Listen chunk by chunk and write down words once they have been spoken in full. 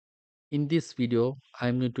In this video,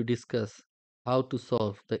 I'm going to discuss how to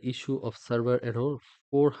solve the issue of server error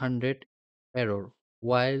 400 error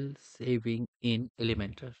while saving in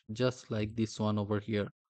Elementor, just like this one over here.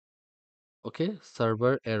 Okay,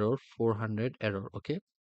 server error 400 error. Okay,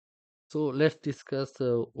 so let's discuss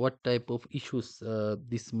what type of issues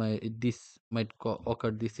this might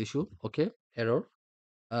occur. This issue, okay, error.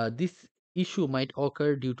 This issue might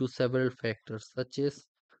occur due to several factors, such as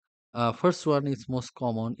first one is most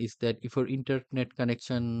common is that if your internet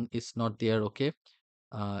connection is not there, okay,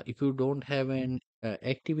 if you don't have an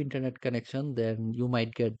active internet connection, then you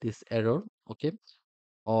might get this error, okay.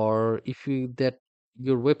 Or if you that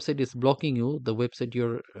your website is blocking you, the website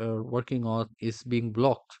you're working on is being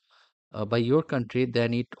blocked by your country,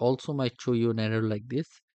 then it also might show you an error like this.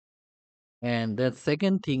 And the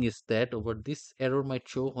second thing is that over this error might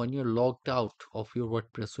show when you're logged out of your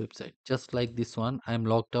WordPress website, just like this one. I'm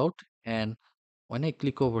logged out, and when I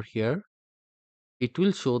click over here, it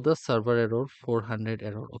will show the server error 400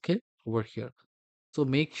 error, okay, over here. So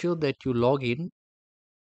make sure that you log in,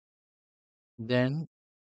 then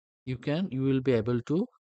you will be able to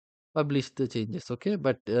publish the changes, okay.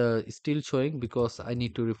 But it's still showing because I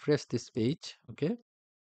need to refresh this page, okay.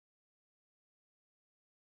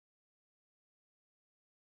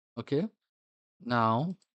 Okay,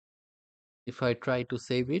 now if I try to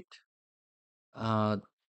save it, uh,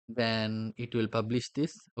 then it will publish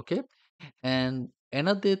this, okay. And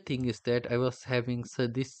another thing is that I was having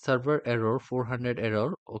this server error 400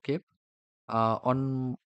 error, okay,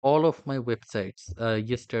 on all of my websites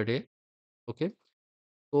yesterday, okay.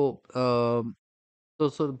 So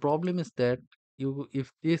so the problem is that you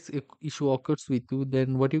if this issue occurs with you,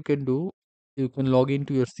 then what you can do, you can log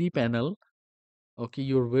into your cpanel, okay,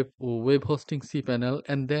 your web hosting cpanel,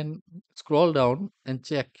 and then scroll down and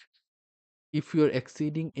check if you're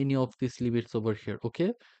exceeding any of these limits over here,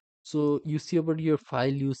 okay. So you see over your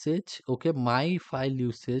file usage, okay, my file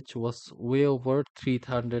usage was way over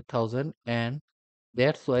 300,000, and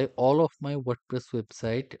that's why all of my WordPress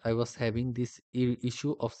website I was having this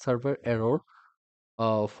issue of server error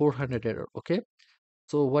 400 error, okay.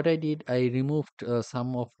 So what I did, I removed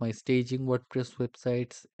some of my staging WordPress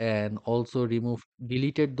websites and also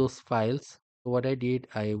deleted those files. So what I did,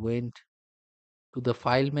 I went to the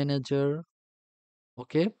file manager,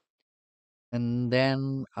 okay, and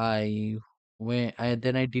then I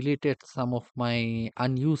deleted some of my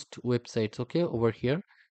unused websites, okay, over here.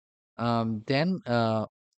 Then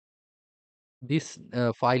this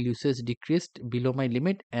file usage decreased below my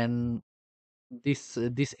limit, and this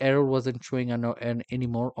error wasn't showing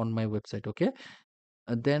anymore on my website, okay.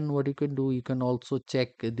 Then what you can do, you can also check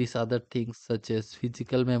these other things such as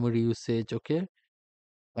physical memory usage, okay,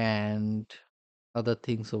 and other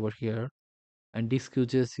things over here. And disk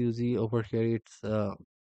usage usually over here, it's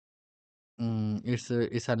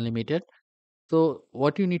unlimited. So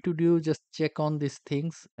what you need to do, just check on these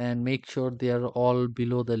things and make sure they are all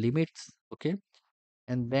below the limits, okay.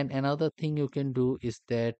 And then another thing you can do is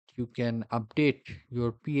that you can update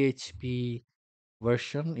your PHP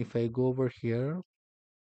version. If I go over here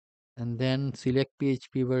and then select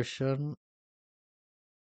PHP version,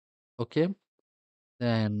 okay,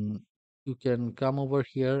 then you can come over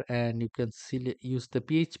here and you can use the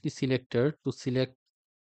PHP selector to select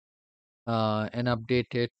an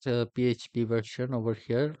updated PHP version over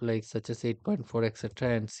here, like such as 8.4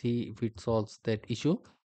 etc., and see if it solves that issue,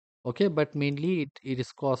 okay. But mainly it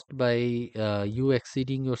is caused by you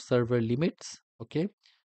exceeding your server limits, okay.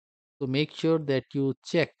 So make sure that you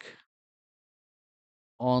check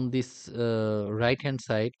on this right hand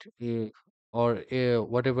side, or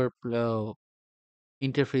whatever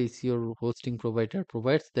interface your hosting provider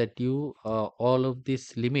provides, that you all of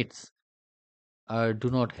these limits do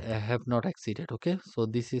not have not exceeded, okay. So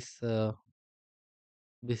this is the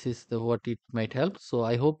what it might help. So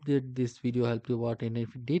I hope that this video helped you out, and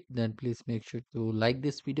if it did, then please make sure to like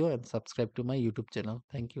this video and subscribe to my YouTube channel.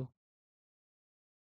 Thank you.